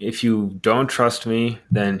 if you don't trust me,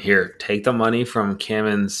 then here, take the money from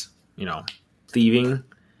Kammen's, thieving.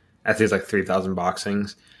 I think it's like 3,000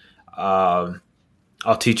 boxings.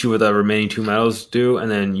 I'll teach you what the remaining 2 medals do, and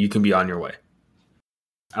then you can be on your way.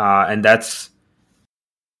 And that's,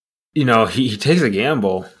 he takes a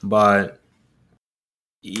gamble, but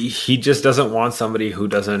he just doesn't want somebody who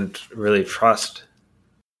doesn't really trust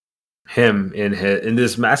him in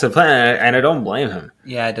this massive plan, and I don't blame him.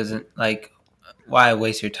 Yeah, it doesn't, like, why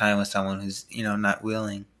waste your time with someone who's, not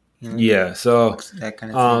willing? Yeah, so that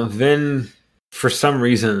kind of thing. Vin, for some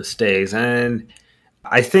reason, stays, and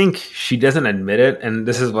I think she doesn't admit it, and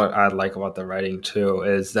this is what I like about the writing too,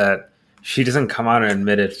 is that she doesn't come out and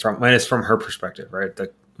admit it when it's from her perspective, right?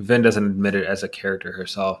 Vin doesn't admit it as a character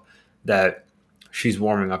herself that she's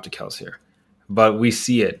warming up to Kelsier, but we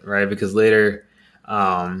see it, right? Because later,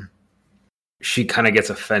 she kind of gets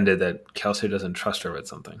offended that Kelsier doesn't trust her with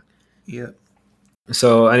something. Yeah.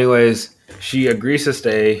 So, anyways, she agrees to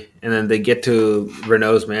stay, and then they get to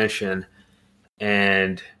Renault's mansion,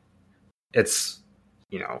 and it's,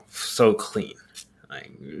 so clean.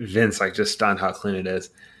 Like, Vince, just stunned how clean it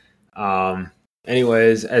is.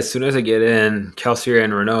 Anyways, as soon as I get in, Kelsier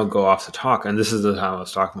and Renault go off to talk, and this is the time I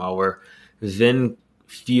was talking about where Vin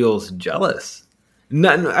feels jealous.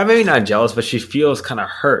 Maybe not jealous, but she feels kind of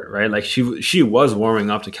hurt, right? Like she was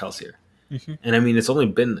warming up to Kelsier. Mm-hmm. And I mean, it's only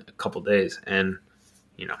been a couple days, and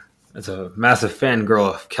as a massive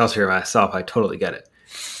fangirl of Kelsier myself, I totally get it.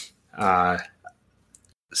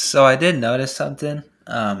 So I did notice something.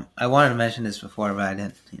 I wanted to mention this before, but I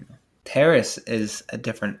didn't. Terrace is a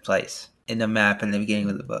different place in the map in the beginning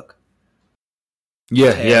of the book.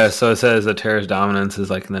 Yeah. So it says the Terrace dominance is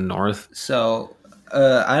like in the north. So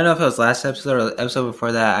I don't know if it was last episode or the episode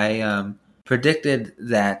before that. I predicted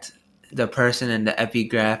that the person in the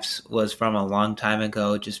epigraphs was from a long time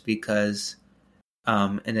ago, just because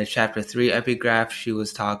in the chapter 3 epigraph, she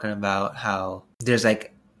was talking about how there's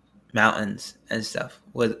like mountains and stuff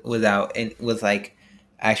with like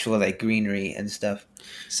actual like greenery and stuff.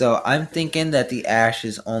 So I'm thinking that the ash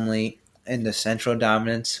is only in the central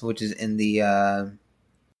dominance, which is in the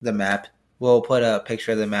map. We'll put a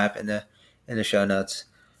picture of the map in the show notes.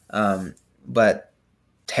 But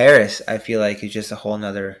Terrace, I feel like, is just a whole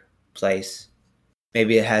nother place.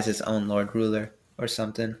 Maybe it has its own Lord Ruler or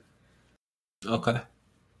something. Okay.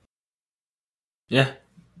 Yeah.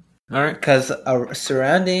 All right. Because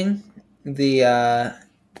surrounding the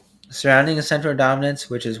central dominance,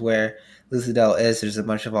 which is where Lucidel is, there's a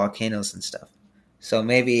bunch of volcanoes and stuff. So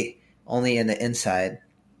maybe only in the inside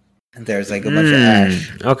there's like a bunch of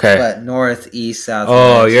ash. Okay. But north, east, south.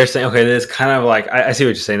 Oh, you're saying, okay, there's kind of like, I see what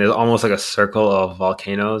you're saying. There's almost like a circle of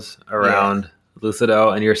volcanoes around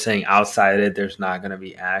Lucidel, and you're saying outside it, there's not going to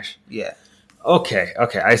be ash. Yeah. Okay,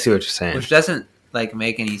 I see what you're saying. Which doesn't like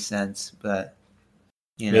make any sense, but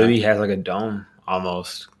maybe he has like a dome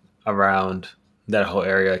almost around that whole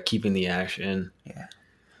area, keeping the ash in. Yeah.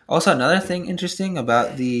 Also, another thing interesting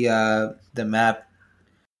about the map,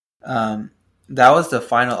 that was the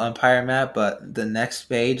final Empire map, but the next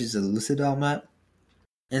page is a Lucidel map.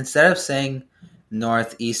 Instead of saying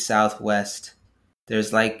north, east, south, west,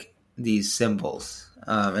 there's like these symbols,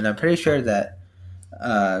 and I'm pretty sure that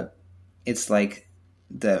it's like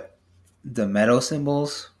the metal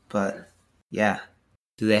symbols, but yeah,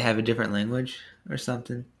 do they have a different language or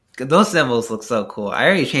something? Those symbols look so cool. I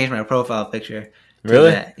already changed my profile picture.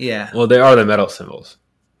 Really? That. Yeah. Well, they are the metal symbols.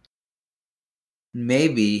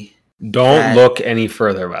 Maybe. Don't look any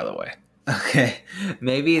further, by the way. Okay.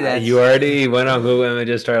 Maybe that you already went on Google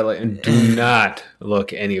Images, started like, and do not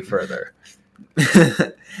look any further.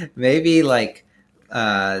 Maybe like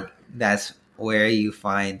that's where you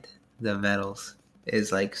find the metals.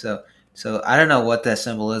 Is like so I don't know what that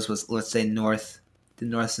symbol is. Let's say north. The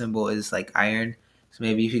north symbol is like iron. So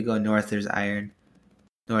maybe if you go north, there's iron.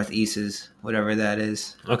 Northeast is whatever that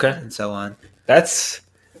is. Okay. And so on. That's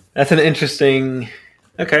an interesting.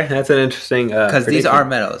 Okay, that's an interesting. Because these are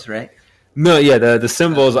metals, right? No, yeah. The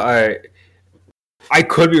symbols are. I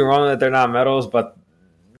could be wrong that they're not metals, but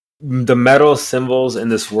the metal symbols in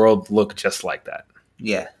this world look just like that.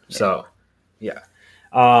 Yeah. So, yeah.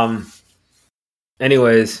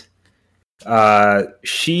 Anyways,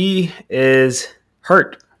 she is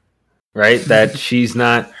hurt, right? That she's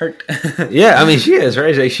not hurt. Yeah, I mean, she is,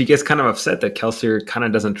 right? Like, she gets kind of upset that Kelsier kind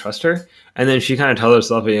of doesn't trust her. And then she kind of tells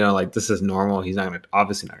herself, like, this is normal. He's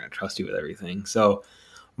obviously not going to trust you with everything. So,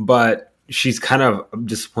 but she's kind of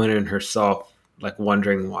disappointed in herself, like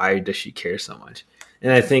wondering why does she care so much.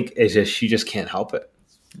 And I think it's just, she just can't help it.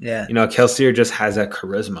 Yeah. Kelsier just has that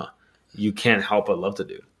charisma. You can't help but love the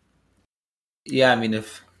dude. Yeah, I mean,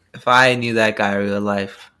 if I knew that guy in real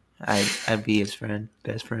life, I'd be his friend,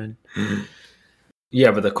 best friend.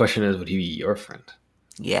 Yeah, but the question is, would he be your friend?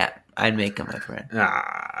 Yeah, I'd make him my friend.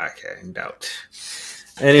 Okay, doubt.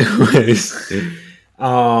 Anyways,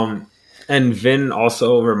 and Vin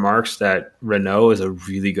also remarks that Renault is a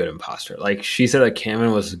really good imposter. Like, she said that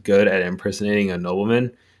Cameron was good at impersonating a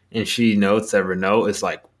nobleman, and she notes that Renault is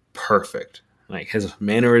like perfect. Like, his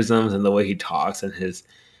mannerisms and the way he talks and his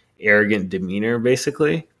arrogant demeanor,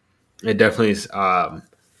 basically, it definitely is.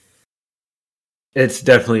 It's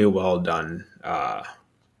definitely a well done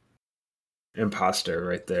imposter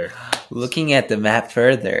right there. Looking at the map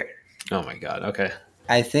further. Oh my god. Okay.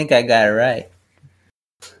 I think I got it right.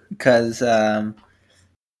 Because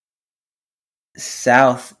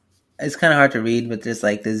south, it's kind of hard to read, but there's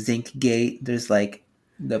like the zinc gate, there's like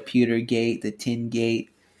the pewter gate, the tin gate,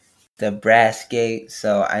 the brass gate.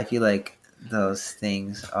 So I feel like those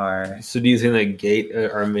things are. So do you think that gate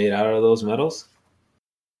are made out of those metals?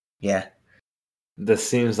 Yeah. This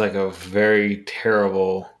seems like a very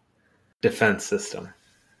terrible defense system.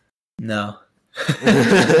 No.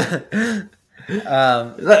 Right?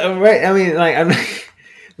 I mean, like, I'm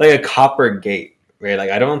like a copper gate, right?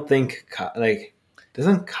 Like, I don't think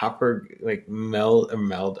doesn't copper like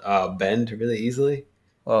bend really easily?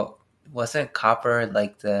 Well, wasn't copper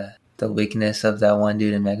like the weakness of that one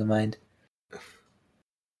dude in Megamind?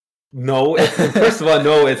 No, first of all,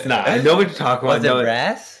 no, it's not. I know what you're talking about. Was it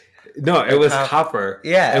brass? No, it was copper.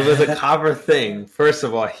 Yeah. It was a copper thing. First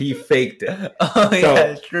of all, he faked it. Oh, so, yeah,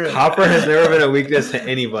 it's true. Copper has never been a weakness to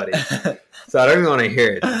anybody. So I don't even want to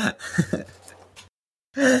hear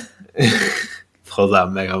it. Pulls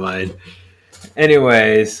out Megamind.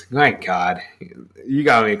 Anyways, my God. You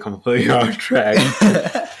got me completely off track.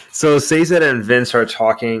 So Sazed and Vin start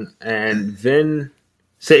talking, and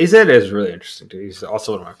Sazed is really interesting too. He's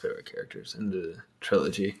also one of my favorite characters in the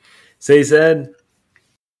trilogy. Sazed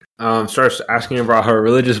starts asking about her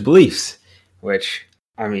religious beliefs, which,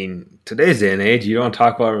 I mean, today's day and age, you don't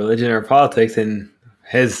talk about religion or politics, and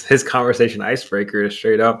his conversation icebreaker is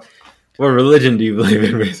straight up, what religion do you believe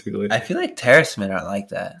in, basically? I feel like Terracemen are like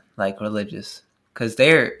that, like religious, because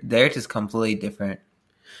they're just completely different.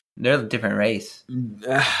 They're a different race,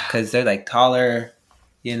 because they're like taller,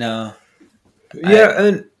 Yeah,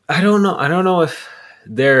 and I don't know if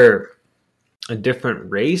they're a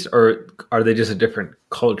different race or are they just a different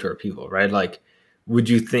culture of people, right? Like, would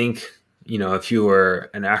you think, if you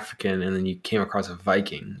were an African and then you came across a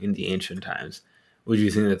Viking in the ancient times, would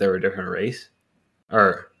you think that they were a different race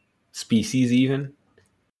or species even?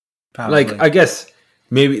 Probably. Like, I guess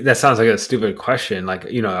maybe that sounds like a stupid question. Like,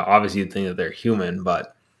 obviously you'd think that they're human,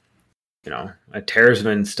 but a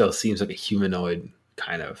Terraceman still seems like a humanoid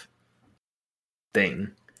kind of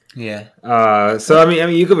thing. Yeah. So I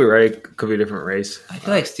mean, you could be right. It could be a different race. I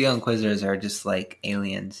feel like Steel Inquisitors are just like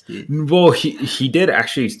aliens, dude. Well, he did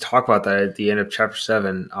actually talk about that at the end of chapter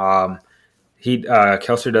 7.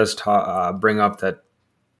 Kelsier does bring up that,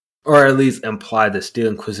 or at least imply that Steel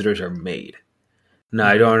Inquisitors are made. Now,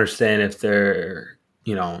 I don't understand if they're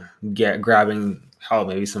grabbing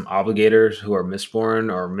maybe some obligators who are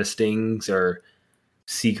Mistborn or Mistings or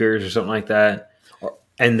Seekers or something like that.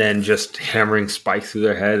 And then just hammering spikes through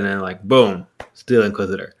their head, and then like, boom, Steel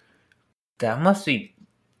Inquisitor. That must be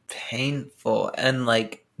painful, and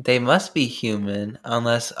like they must be human,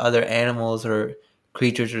 unless other animals or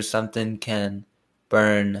creatures or something can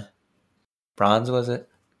burn bronze. Was it?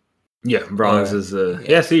 Yeah, bronze is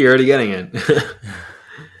yeah. See, you're already getting it.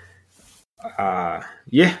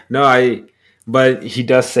 Yeah, no, but he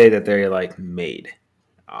does say that they're like made.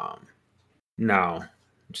 Now,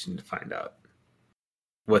 just need to find out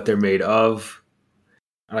what they're made of.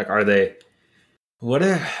 Like, are they?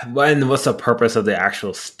 And what's the purpose of the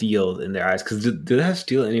actual steel in their eyes? Because do they have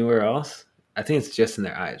steel anywhere else? I think it's just in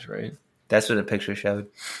their eyes, right? That's what the picture showed.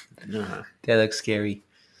 Uh-huh. That looks scary.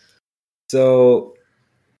 So,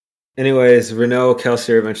 anyways, Renault,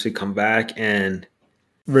 Kelsier eventually come back, and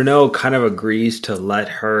Renault kind of agrees to let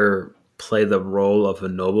her play the role of a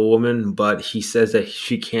noblewoman, but he says that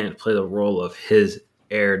she can't play the role of his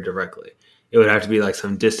heir directly. It would have to be like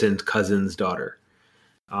some distant cousin's daughter.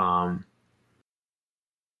 So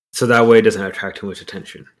that way it doesn't attract too much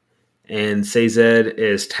attention. And Sazed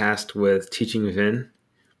is tasked with teaching Vin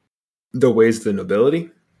the ways of the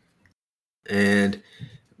nobility.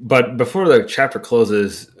 But before the chapter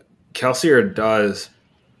closes, Kelsier does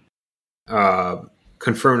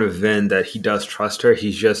confirm to Vin that he does trust her.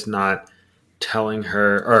 He's just not telling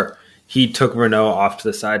her, or he took Renault off to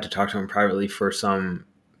the side to talk to him privately for some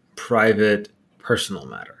private, personal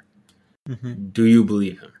matter. Mm-hmm. Do you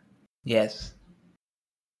believe him? Yes.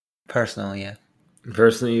 Personal, yeah.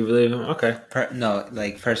 Personally, you believe him? Okay. No,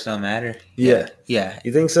 like personal matter. Yeah. Yeah.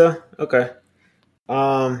 You think so? Okay.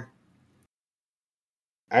 I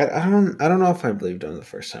don't know if I believed him the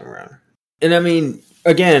first time around. And I mean,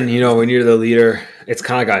 again, when you're the leader, it's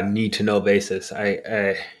kind of got a need to know basis.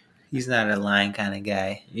 He's not a lying kind of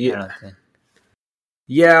guy. Yeah. I don't think.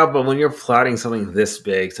 Yeah, but when you're plotting something this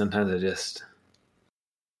big, sometimes it just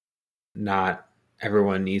not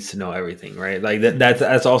everyone needs to know everything, right? Like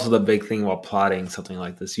that's also the big thing while plotting something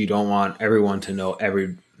like this. You don't want everyone to know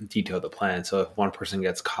every detail of the plan. So if one person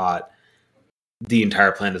gets caught, the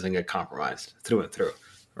entire plan doesn't get compromised through and through,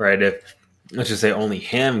 right? If let's just say only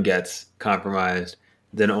Ham gets compromised,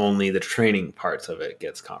 then only the training parts of it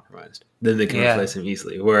gets compromised. Then they can replace him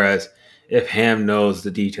easily. Whereas if Ham knows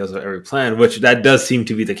the details of every plan, which that does seem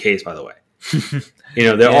to be the case, by the way,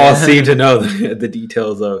 they all seem to know the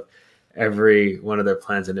details of every one of their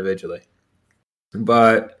plans individually.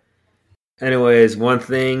 But anyways, one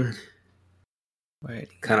thing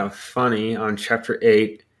kind of funny on chapter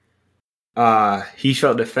 8, he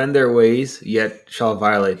shall defend their ways, yet shall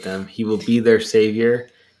violate them. He will be their savior,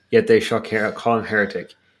 yet they shall call him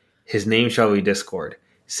heretic. His name shall be discord.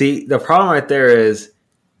 See, the problem right there is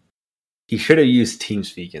he should have used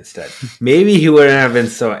TeamSpeak instead. Maybe he wouldn't have been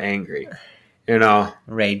so angry.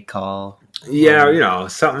 Raid call. Yeah,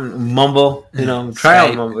 something mumble. Try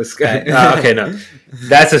out mumble. Skype. Okay, no,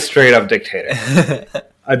 that's a straight up dictator.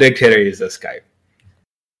 A dictator uses Skype.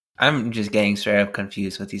 I'm just getting straight up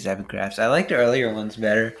confused with these epigraphs. I like the earlier ones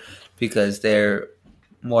better because they're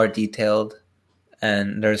more detailed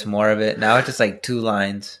and there's more of it. Now it's just like 2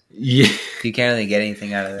 lines. Yeah, you can't really get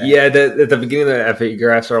anything out of that. Yeah, at the beginning of the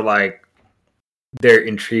epigraphs are like they're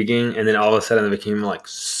intriguing, and then all of a sudden they became like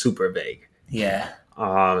super vague. Yeah.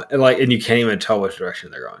 And you can't even tell which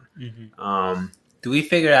direction they're going. Mm-hmm. Do we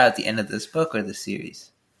figure out at the end of this book or the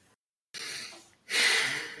series?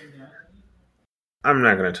 I'm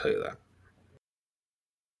not going to tell you that.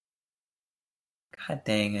 God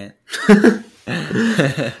dang it.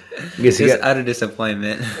 Just utter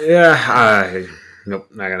disappointment. Yeah. Nope,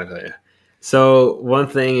 not going to tell you. So one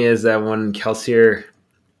thing is that when Kelsier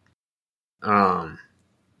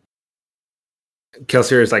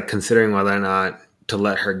is like considering whether or not to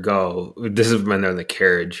let her go. This is when they're in the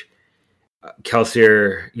carriage.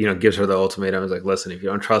 Kelsier, gives her the ultimatum. He's like, listen, if you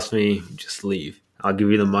don't trust me, just leave. I'll give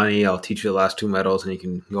you the money. I'll teach you the last 2 medals and you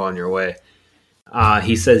can go on your way.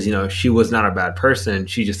 He says, she was not a bad person.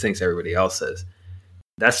 She just thinks everybody else is.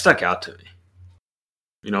 That stuck out to me.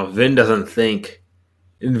 Vin doesn't think,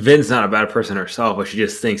 and Vin's not a bad person herself, but she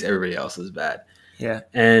just thinks everybody else is bad. Yeah.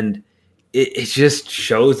 And it just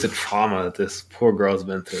shows the trauma that this poor girl's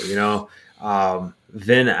been through.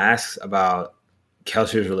 Vin asks about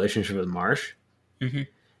Kelsier's relationship with Marsh. Mm-hmm.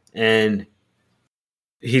 And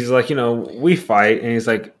he's like, we fight. And he's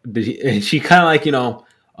like, and she kind of like,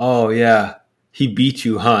 oh, yeah, he beat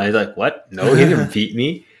you, huh? He's like, what? No, he didn't beat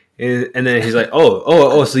me. And then he's like,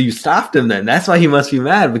 oh, so you stopped him then. That's why he must be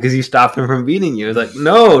mad, because you stopped him from beating you. It's like,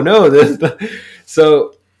 no.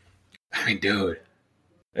 So, I mean, dude,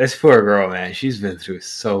 this poor girl, man, she's been through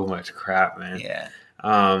so much crap, man. Yeah.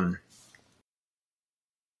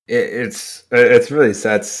 It's really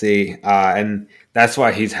sad to see. And that's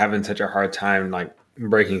why he's having such a hard time, like,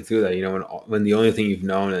 breaking through that. When the only thing you've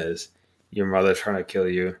known is your mother's trying to kill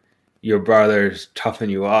you, your brother's toughing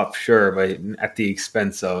you up, sure, but at the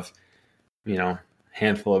expense of,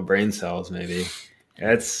 handful of brain cells, maybe.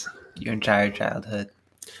 It's your entire childhood.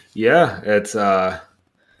 Yeah, it's and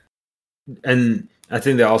I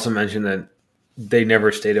think they also mentioned that they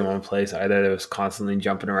never stayed in one place either. It was constantly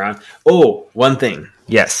jumping around. Oh, one thing.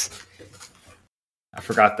 Yes. I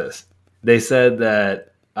forgot this. They said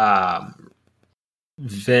that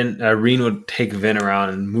Reen would take Vin around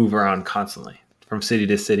and move around constantly from city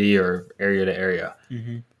to city or area to area,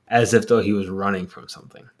 as if though he was running from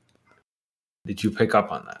something. Did you pick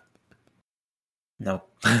up on that? Nope.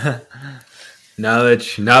 Now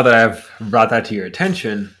that I've brought that to your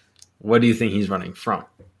attention, what do you think he's running from?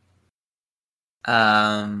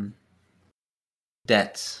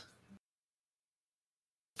 Debts.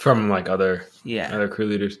 From like other crew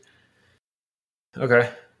leaders. Okay.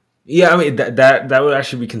 Yeah, I mean that would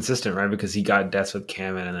actually be consistent, right? Because he got deaths with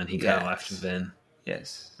Kamen and then he kind of left Vin.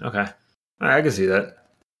 Yes. Okay. All right, I can see that.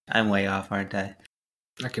 I'm way off, aren't I?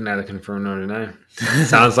 I can neither confirm nor deny.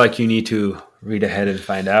 Sounds like you need to read ahead and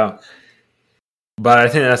find out. But I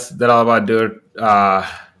think that all about do it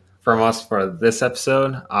from us for this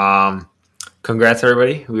episode. Congrats,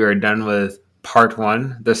 everybody. We are done with part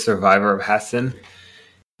 1, The Survivor of Hassan.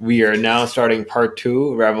 We are now starting part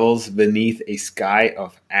 2, Rebels Beneath a Sky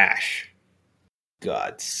of Ash.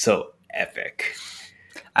 God, so epic.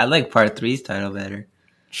 I like part 3's title better.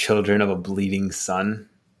 Children of a Bleeding Sun.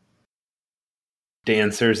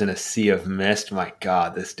 Dancers in a Sea of Mist. My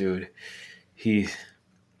God, this dude.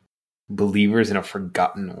 Believers in a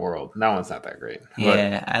Forgotten World. That one's not that great.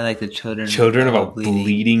 Yeah, I like the Children of a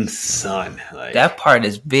Bleeding Sun. Like, that part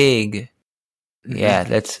is big. Yeah,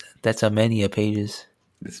 that's a many of pages.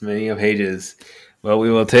 It's many of pages. Well,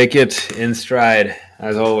 we will take it in stride,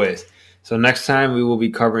 as always. So next time we will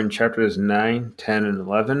be covering chapters 9, 10, and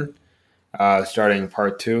 11, starting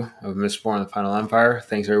part 2 of Mistborn: The Final Empire.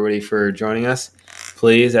 Thanks, everybody, for joining us.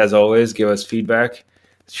 Please, as always, give us feedback.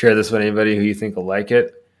 Share this with anybody who you think will like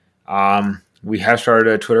it. We have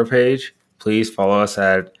started a Twitter page. Please follow us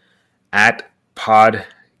at Pod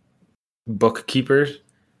Bookkeepers.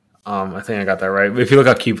 I think I got that right. If you look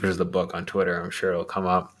up Keepers the Book on Twitter, I'm sure it'll come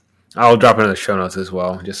up. I'll drop it in the show notes as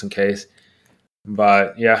well, just in case.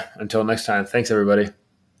 But yeah, until next time, thanks everybody.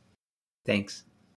 Thanks.